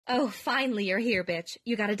Oh, finally you're here, bitch.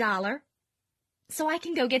 You got $1? So I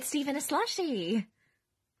can go get Steven a slushie.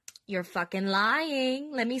 You're fucking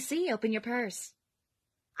lying. Let me see. Open your purse.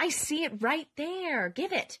 I see it right there.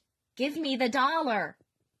 Give it. Give me the $1.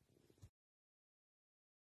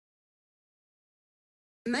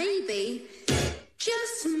 Maybe,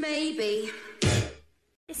 just maybe.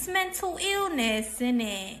 It's mental illness, isn't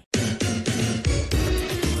it?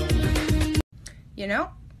 You know,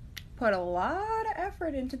 put a lot of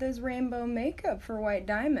effort into this rainbow makeup for White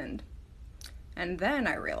Diamond. And then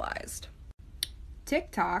I realized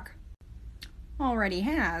TikTok already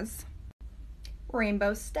has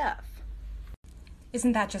rainbow stuff.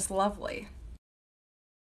 Isn't that just lovely?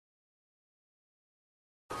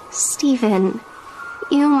 Steven,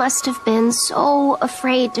 you must have been so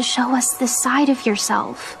afraid to show us this side of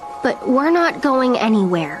yourself. But we're not going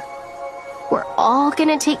anywhere. We're all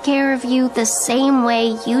gonna take care of you the same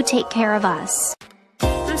way you take care of us.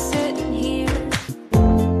 I'm sitting here.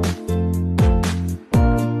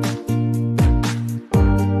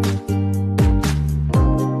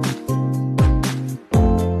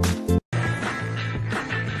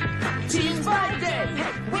 Teens by day,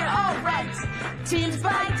 we're all right. Teens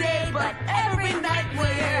by day, but every night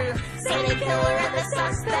we're serial killer and the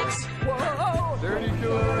suspects. Whoa, Dirty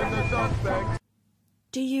killer and the suspects.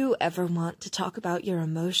 Do you ever want to talk about your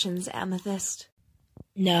emotions, Amethyst?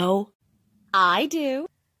 No. I do.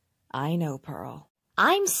 I know, Pearl.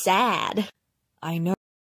 I'm sad. I know.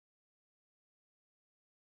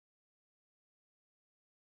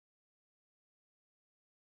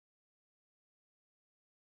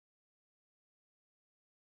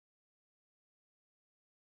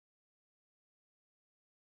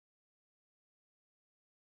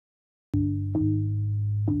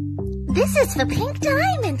 This is for Pink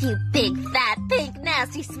Diamond, you big, fat, pink,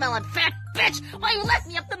 nasty, smelling fat bitch! Why you left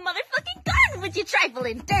me up the motherfucking garden with your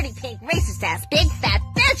trifling, dirty, pink, racist ass, big, fat,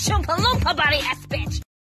 bitch, oompa loompa body ass bitch!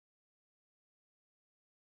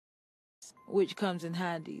 Which comes in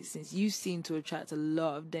handy, since you seem to attract a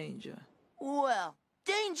lot of danger. Well,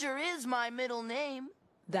 Danger is my middle name.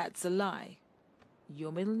 That's a lie.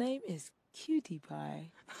 Your middle name is Cutie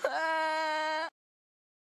Pie.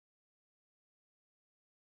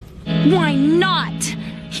 Why not?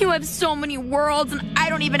 You have so many worlds and I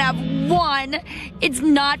don't even have one. It's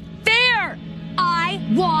not fair. I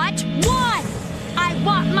want one. I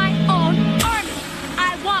want my own army.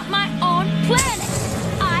 I want my own planet.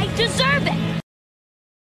 I deserve it.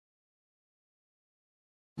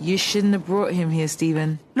 You shouldn't have brought him here,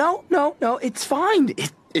 Steven. No, it's fine.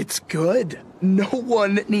 It's good. No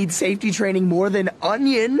one needs safety training more than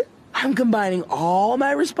Onion. I'm combining all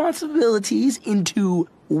my responsibilities into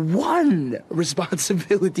one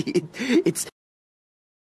responsibility. It's...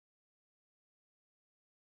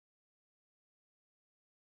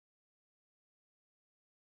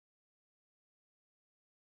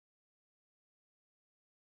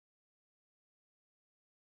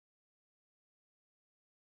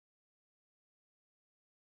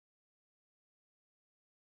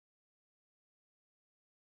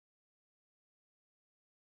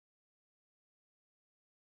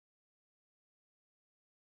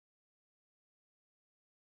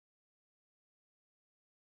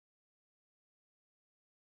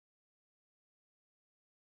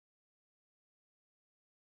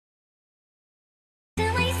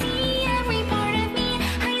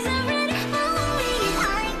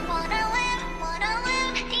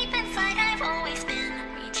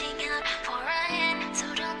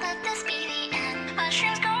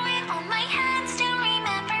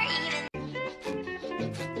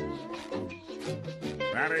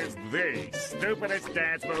 That is the stupidest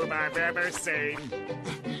dance move I've ever seen.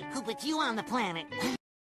 Who put you on the planet?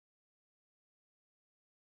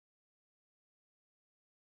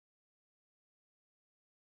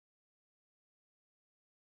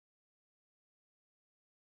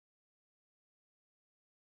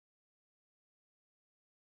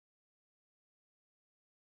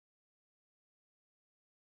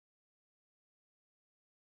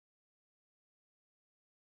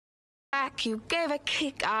 You gave a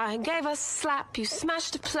kick, I gave a slap. You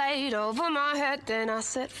smashed a plate over my head, then I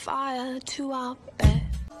set fire to our bed.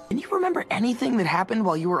 Can you remember anything that happened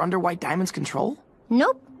while you were under White Diamond's control?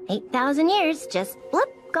 Nope. 8,000 years, just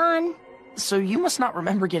bloop, gone. So you must not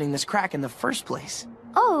remember getting this crack in the first place.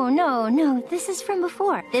 Oh, no, this is from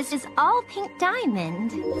before. This is all Pink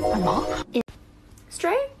Diamond.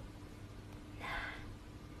 Straight?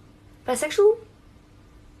 Nah. Bisexual?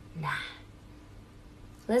 Nah.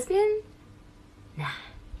 Lesbian? Nah.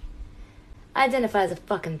 I identify as a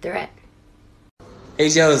fucking threat. Hey,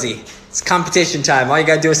 Josie. It's competition time. All you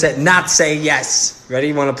gotta do is not say yes. Ready?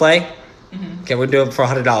 You wanna play? Mm-hmm. Okay, we'll do it for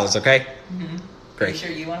 $100, okay? Mm-hmm. Great. Are you sure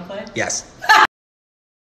you wanna play? Yes.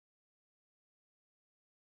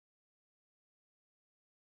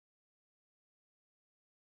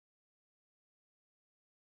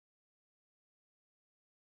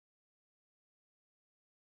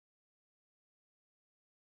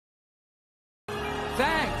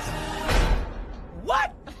 Thanks.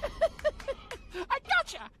 What? I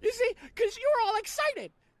gotcha. You see, because you were all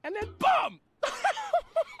excited, and then boom.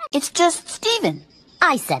 It's just Steven.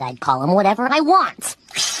 I said I'd call him whatever I want.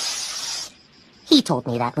 He told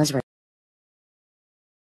me that was rude.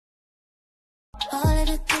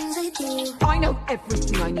 I know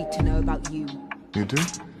everything I need to know about you. You do? You do.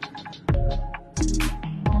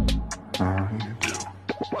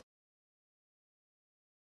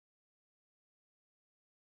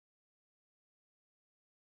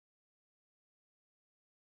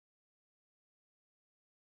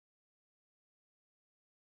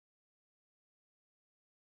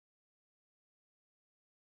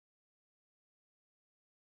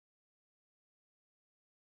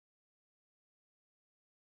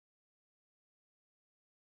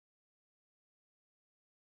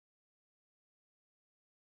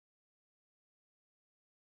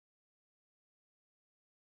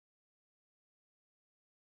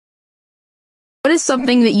 What is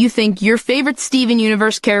something that you think your favorite Steven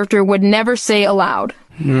Universe character would never say aloud?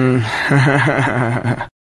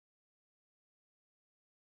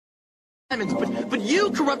 But you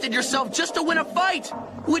corrupted yourself just to win a fight,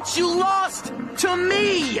 which you lost to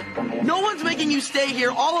me. No one's making you stay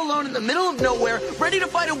here all alone in the middle of nowhere, ready to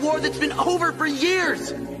fight a war that's been over for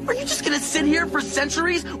years. Are you just gonna sit here for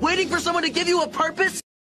centuries, waiting for someone to give you a purpose?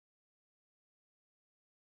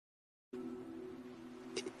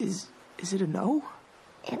 Is it a no?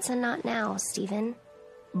 It's a not now, Steven.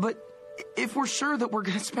 But if we're sure that we're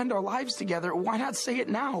gonna spend our lives together, why not say it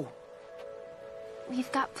now?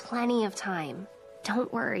 We've got plenty of time.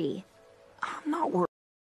 Don't worry. I'm not worried.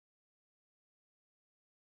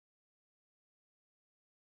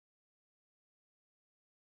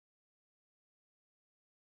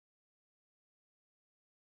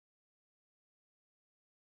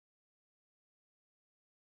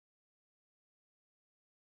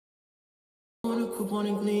 Keep on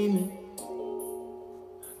gleaming.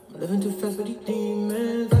 I'm living too fast for these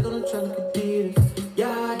demons. Back on the track like a Adidas.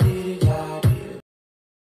 Yeah, I did it, yeah, I did it.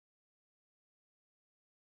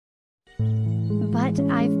 But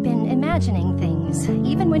I've been imagining things,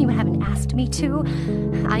 even when you haven't asked me to.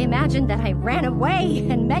 I imagined that I ran away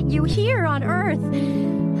and met you here on Earth.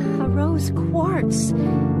 A rose quartz.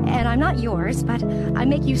 And I'm not yours, but I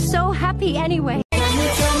make you so happy anyway. Can you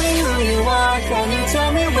tell me who you are? Can you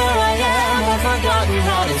tell me where I am? I've forgotten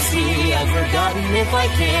how to see. I've forgotten if I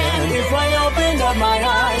can. If I opened up my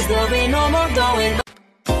eyes, there'll be no more going back.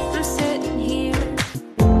 I'm sitting here.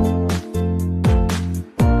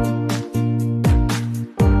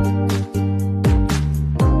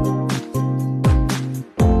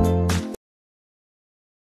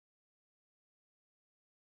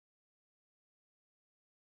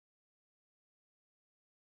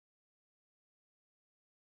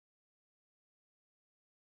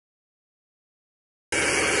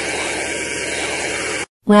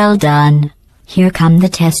 Well done. Here come the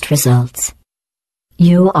test results.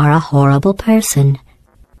 You are a horrible person.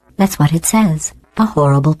 That's what it says. A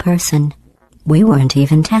horrible person. We weren't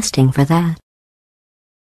even testing for that.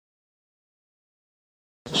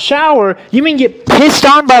 Shower? You mean get pissed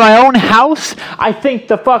on by my own house? I think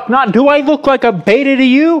the fuck not. Do I look like a beta to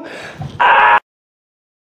you? Ah!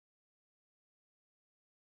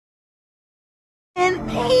 And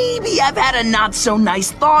maybe I've had a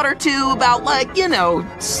not-so-nice thought or two about, like, you know,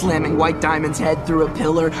 slamming White Diamond's head through a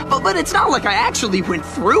pillar, but it's not like I actually went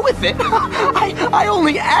through with it. I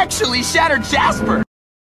only actually shattered Jasper.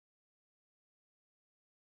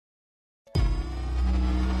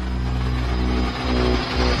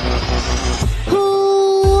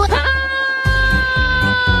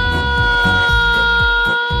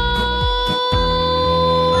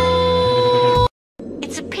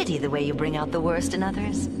 It's a pity the way you bring out the worst in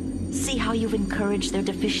others. See how you've encouraged their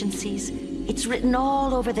deficiencies? It's written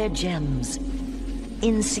all over their gems.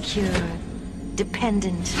 Insecure,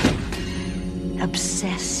 dependent,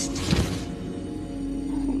 obsessed.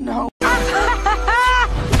 No.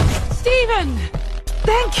 Steven!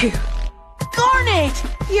 Thank you! Garnet!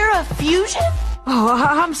 You're a fusion? Oh,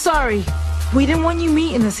 I'm sorry. We didn't want you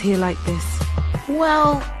meeting us here like this.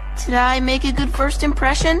 Well, did I make a good first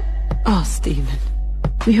impression? Oh, Steven.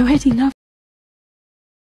 We already love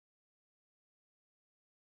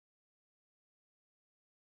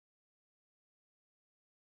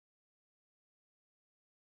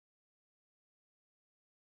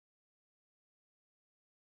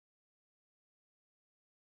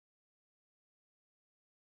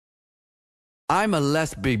I'm a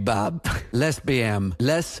lesbian.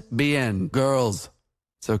 Lesbian. Girls.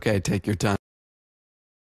 It's okay, take your time.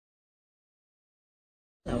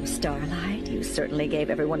 Oh, Starlight, you certainly gave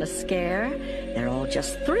everyone a scare. They're all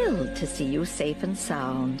just thrilled to see you safe and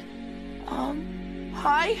sound.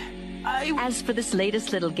 Hi? As for this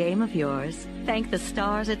latest little game of yours, thank the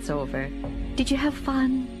stars it's over. Did you have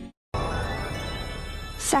fun?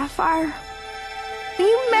 Sapphire, will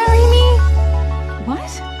you marry me?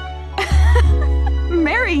 What?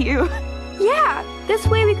 Marry you? Yeah, this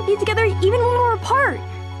way we could be together even when we're apart.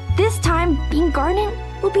 This time, being Garnet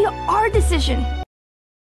will be our decision.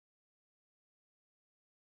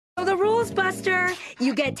 The rules, Buster.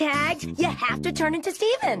 You get tagged, you have to turn into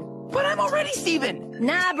Steven. But I'm already Steven.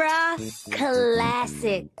 Nah, bruh.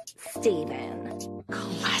 Classic Steven.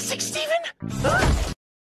 Classic Steven?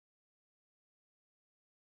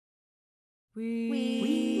 We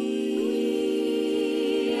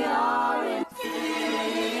are in fear.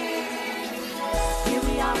 Here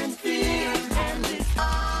we are in fear. And this I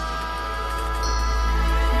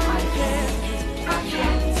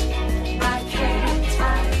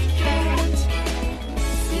can't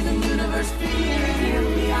see the universe feel.